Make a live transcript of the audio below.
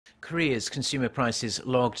Korea's consumer prices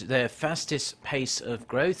logged their fastest pace of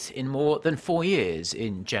growth in more than 4 years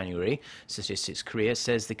in January. Statistics Korea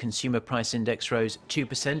says the consumer price index rose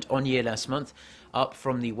 2% on year last month, up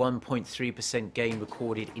from the 1.3% gain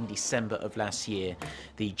recorded in December of last year.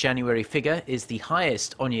 The January figure is the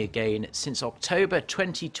highest on-year gain since October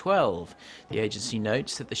 2012. The agency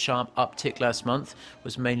notes that the sharp uptick last month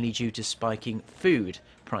was mainly due to spiking food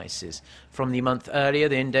prices. From the month earlier,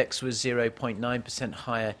 the index was 0.9%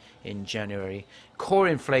 higher in January. Core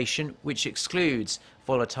inflation, which excludes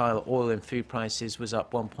volatile oil and food prices, was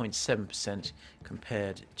up 1.7%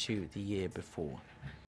 compared to the year before.